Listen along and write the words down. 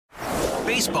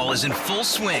Baseball is in full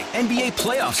swing. NBA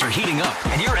playoffs are heating up,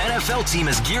 and your NFL team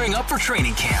is gearing up for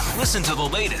training camp. Listen to the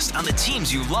latest on the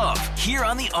teams you love here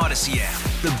on the Odyssey app.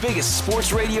 The biggest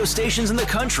sports radio stations in the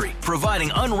country,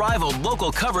 providing unrivaled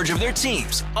local coverage of their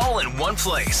teams, all in one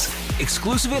place.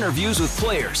 Exclusive interviews with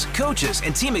players, coaches,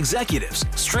 and team executives,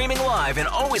 streaming live and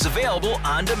always available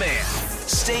on demand.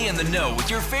 Stay in the know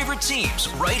with your favorite teams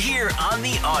right here on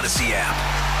the Odyssey app.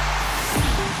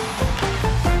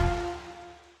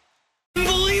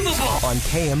 Unbelievable! On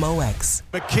KMOX.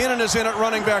 McKinnon is in at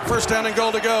running back. First down and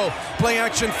goal to go. Play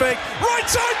action fake. Right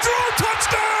side throw.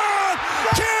 Touchdown!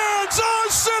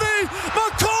 Kansas City!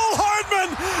 Mecole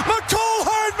Hardman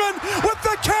with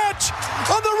the catch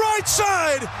on the right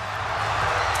side.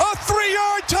 A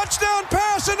 3-yard touchdown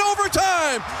pass in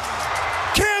overtime.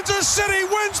 Kansas City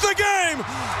wins the game.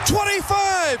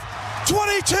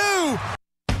 25-22.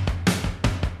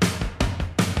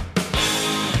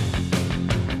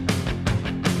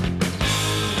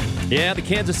 Yeah, the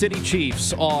Kansas City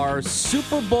Chiefs are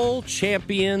Super Bowl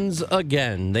champions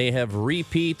again. They have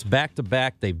repeat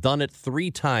back-to-back. They've done it 3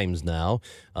 times now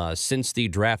since the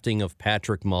drafting of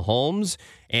Patrick Mahomes.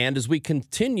 And as we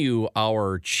continue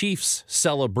our Chiefs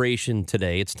celebration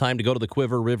today, it's time to go to the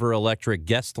Quiver River Electric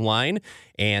guest line.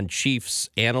 And Chiefs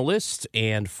analyst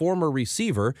and former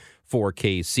receiver for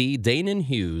KC, Danan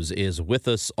Hughes, is with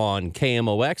us on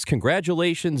KMOX.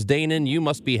 Congratulations, Danan. You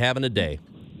must be having a day.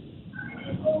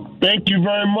 Thank you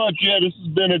very much. Yeah, this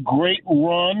has been a great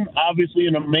run. Obviously,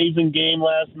 an amazing game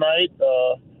last night.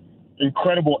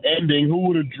 Incredible ending. Who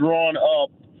would have drawn up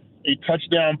a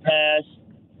touchdown pass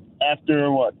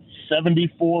after,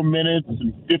 74 minutes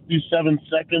and 57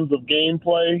 seconds of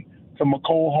gameplay to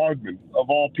Mecole Hardman,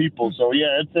 of all people. So,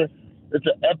 yeah, it's an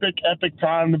epic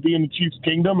time to be in the Chiefs'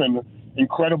 kingdom, and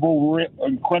incredible run,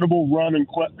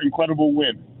 incredible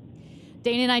win.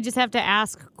 Danan, I just have to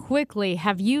ask quickly,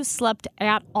 have you slept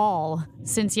at all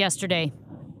since yesterday?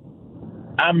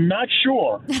 I'm not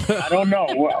sure. I don't know.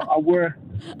 I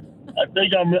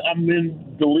think I'm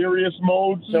in delirious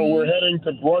mode, so we're heading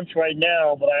to brunch right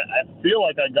now, but I feel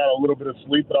like I got a little bit of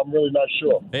sleep, but I'm really not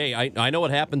sure. Hey, I know what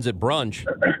happens at brunch.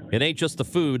 It ain't just the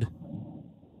food.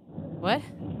 What?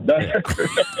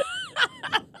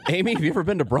 Amy, have you ever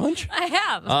been to brunch? I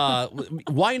have.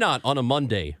 Why not on a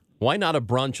Monday? Why not a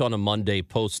brunch on a Monday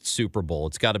post Super Bowl?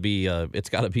 It's got to be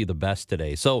the best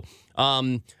today. So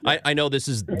I know this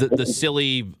is the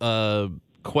silly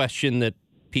question that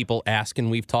people ask, and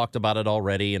we've talked about it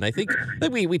already. And I think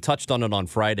that we touched on it on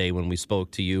Friday when we spoke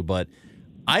to you. But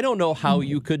I don't know how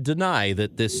you could deny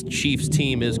that this Chiefs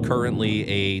team is currently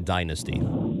a dynasty.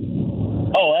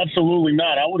 Oh, absolutely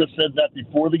not. I would have said that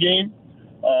before the game,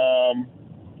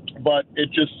 but it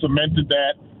just cemented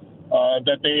that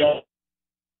they are.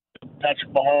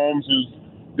 Patrick Mahomes is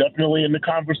definitely in the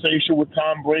conversation with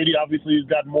Tom Brady. Obviously, he's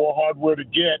got more hardware to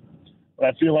get, but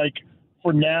I feel like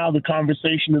for now the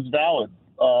conversation is valid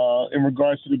in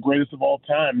regards to the greatest of all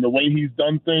time. The way he's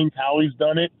done things, how he's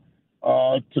done it,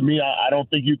 to me, I don't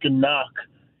think you can knock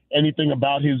anything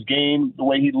about his game. The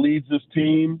way he leads this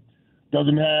team,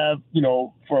 doesn't have,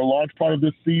 for a large part of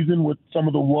this season with some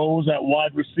of the woes at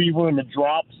wide receiver and the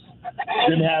drops,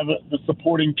 didn't have the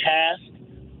supporting cast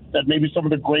that maybe some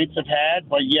of the greats have had,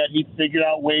 but yet he figured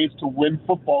out ways to win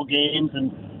football games and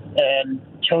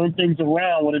turn things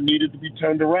around when it needed to be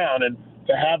turned around. And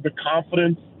to have the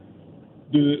confidence,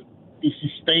 the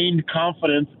sustained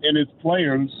confidence in his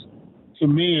players, to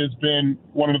me, has been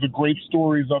one of the great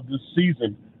stories of this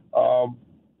season. A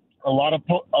lot of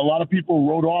people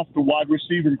wrote off the wide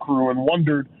receiving crew and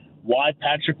wondered why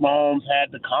Patrick Mahomes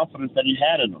had the confidence that he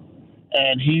had in him.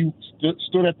 And he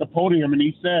stood at the podium and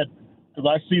he said, because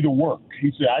I see the work.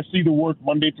 He said, I see the work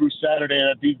Monday through Saturday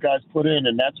that these guys put in,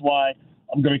 and that's why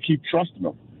I'm going to keep trusting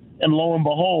them. And lo and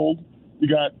behold, you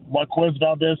got Marquez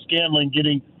Valdez-Scantling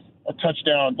getting a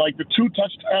touchdown. Like the 2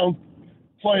 touchdown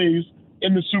plays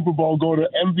in the Super Bowl go to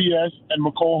MVS and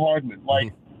Mecole Hardman.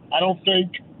 Like, I don't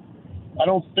think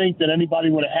that anybody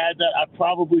would have had that. I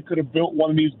probably could have built one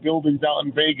of these buildings out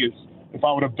in Vegas if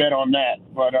I would have bet on that.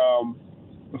 But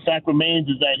the fact remains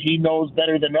is that he knows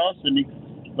better than us, and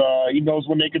he knows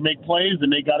when they can make plays,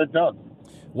 and they got it done.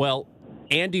 Well,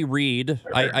 Andy Reid,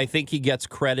 I think he gets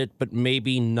credit, but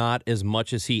maybe not as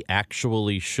much as he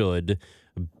actually should,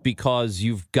 because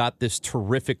you've got this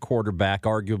terrific quarterback,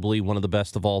 arguably one of the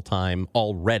best of all time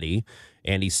already,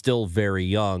 and he's still very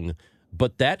young.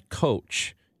 But that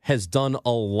coach has done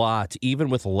a lot, even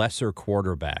with lesser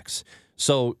quarterbacks.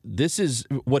 So this is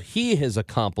what he has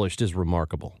accomplished is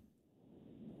remarkable.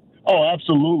 Oh,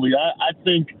 absolutely. I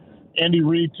think Andy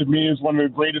Reid, to me, is one of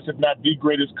the greatest, if not the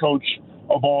greatest coach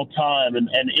of all time. And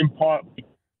in part,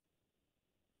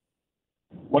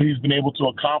 what he's been able to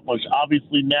accomplish.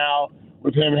 Obviously now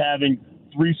with him having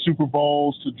 3 Super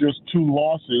Bowls to just 2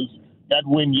 losses, that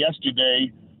win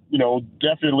yesterday,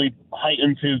 definitely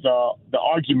heightens his the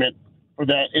argument for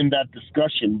that in that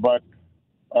discussion. But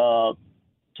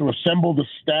to assemble the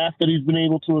staff that he's been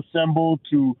able to assemble,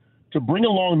 to bring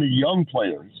along the young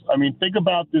players. I mean, think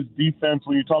about this defense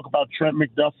when you talk about Trent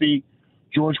McDuffie,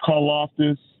 George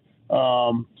Karlaftis,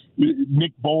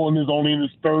 Nick Bolin is only in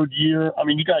his 3rd year. I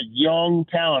mean, you got young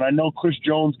talent. I know Chris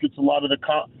Jones gets a lot of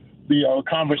the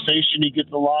conversation. He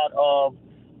gets a lot of,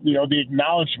 the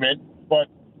acknowledgement, but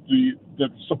the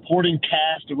supporting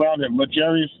cast around him,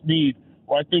 L'Jarius Sneed,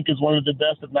 who I think is one of the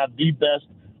best, if not the best,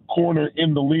 corner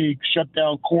in the league,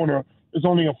 shutdown corner, is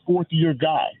only a 4th-year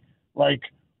guy. Like,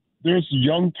 there's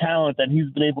young talent that he's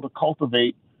been able to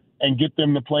cultivate and get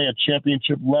them to play at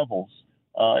championship levels.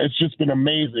 It's just been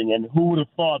amazing. And who would have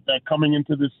thought that coming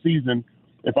into this season,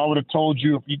 if I would have told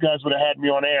you, if you guys would have had me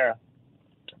on air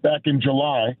back in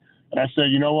July, and I said,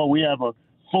 you know what, we have a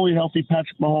fully healthy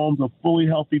Patrick Mahomes, a fully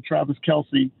healthy Travis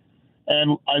Kelce,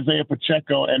 and Isaiah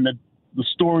Pacheco, and the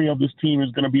story of this team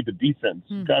is going to be the defense.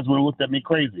 You guys would have looked at me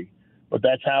crazy. But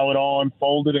that's how it all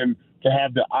unfolded, and to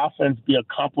have the offense be a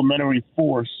complementary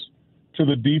force to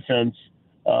the defense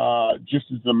just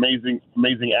is an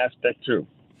amazing aspect too.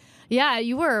 Yeah,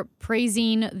 you were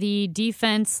praising the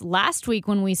defense last week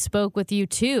when we spoke with you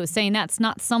too, saying that's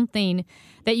not something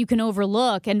that you can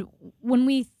overlook. And when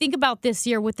we think about this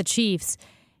year with the Chiefs,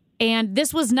 and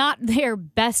this was not their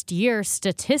best year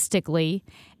statistically,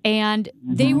 and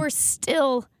they were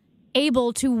still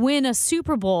able to win a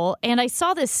Super Bowl. And I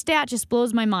saw this stat, just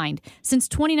blows my mind. Since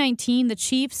 2019, the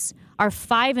Chiefs are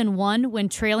 5-1 when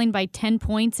trailing by 10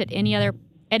 points at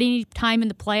any time in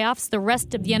the playoffs. The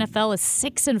rest of the NFL is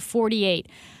 6-48.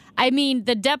 I mean,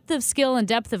 the depth of skill and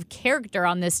depth of character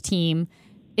on this team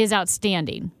is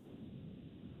outstanding.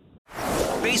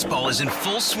 Baseball is in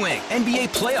full swing. NBA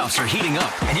playoffs are heating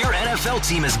up, and your NFL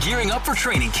team is gearing up for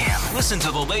training camp. Listen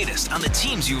to the latest on the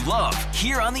teams you love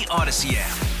here on the Odyssey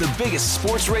app. The biggest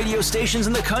sports radio stations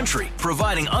in the country,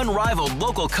 providing unrivaled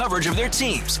local coverage of their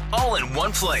teams, all in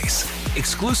one place.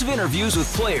 Exclusive interviews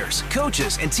with players,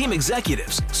 coaches, and team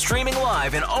executives, streaming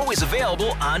live and always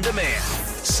available on demand.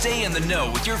 Stay in the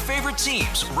know with your favorite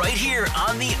teams right here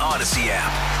on the Odyssey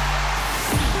app.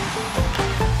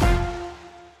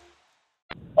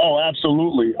 Oh,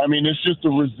 absolutely. I mean, it's just a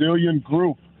resilient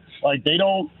group. Like, they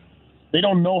don't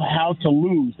know how to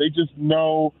lose. They just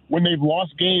know when they've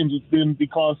lost games, it's been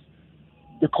because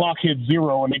the clock hit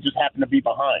 0 and they just happen to be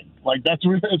behind. Like,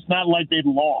 it's not like they've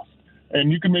lost.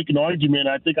 And you can make an argument.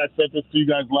 I think I said this to you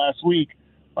guys last week.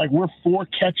 Like, we're 4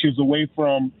 catches away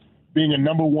from being a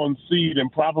number 1 seed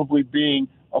and probably being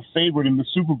a favorite in the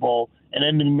Super Bowl and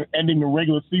ending the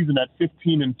regular season at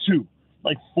 15-2.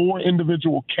 Like, 4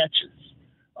 individual catches.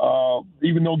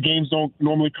 Even though games don't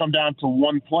normally come down to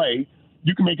 1 play,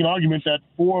 you can make an argument that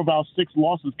 4 of our 6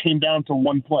 losses came down to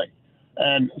 1 play.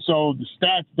 And so the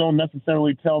stats don't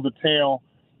necessarily tell the tale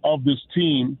of this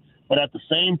team, but at the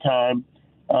same time,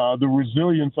 the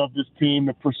resilience of this team,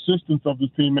 the persistence of this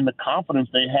team, and the confidence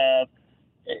they have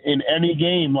in any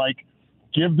game, like,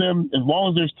 give them, as long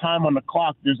as there's time on the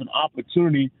clock, there's an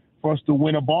opportunity for us to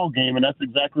win a ball game, and that's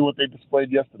exactly what they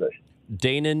displayed yesterday.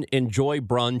 Danan, enjoy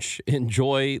brunch,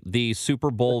 enjoy the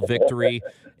Super Bowl victory,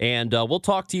 and we'll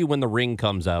talk to you when the ring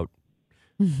comes out.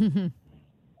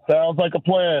 Sounds like a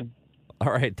plan.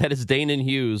 All right, that is Danan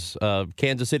Hughes,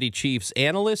 Kansas City Chiefs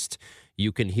analyst.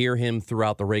 You can hear him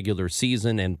throughout the regular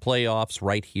season and playoffs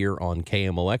right here on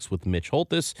KMOX with Mitch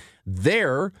Holthus.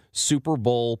 Their Super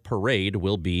Bowl parade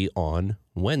will be on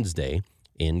Wednesday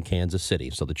in Kansas City.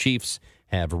 So the Chiefs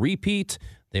have repeat.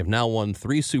 They have now won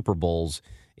 3 Super Bowls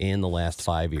in the last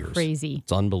 5 years. Crazy.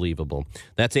 It's unbelievable.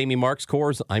 That's Amy Marks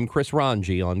Coors. I'm Chris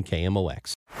Ranji on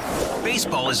KMOX.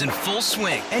 Baseball is in full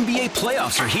swing. NBA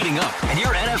playoffs are heating up, and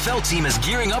your NFL team is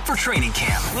gearing up for training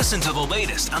camp. Listen to the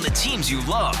latest on the teams you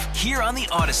love here on the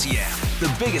Odyssey app.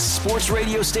 The biggest sports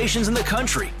radio stations in the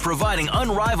country, providing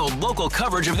unrivaled local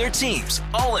coverage of their teams,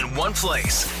 all in one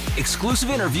place.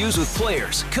 Exclusive interviews with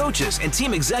players, coaches, and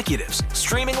team executives,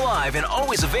 streaming live and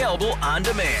always available on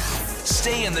demand.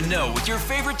 Stay in the know with your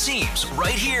favorite teams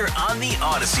right here on the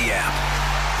Odyssey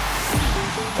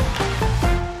app.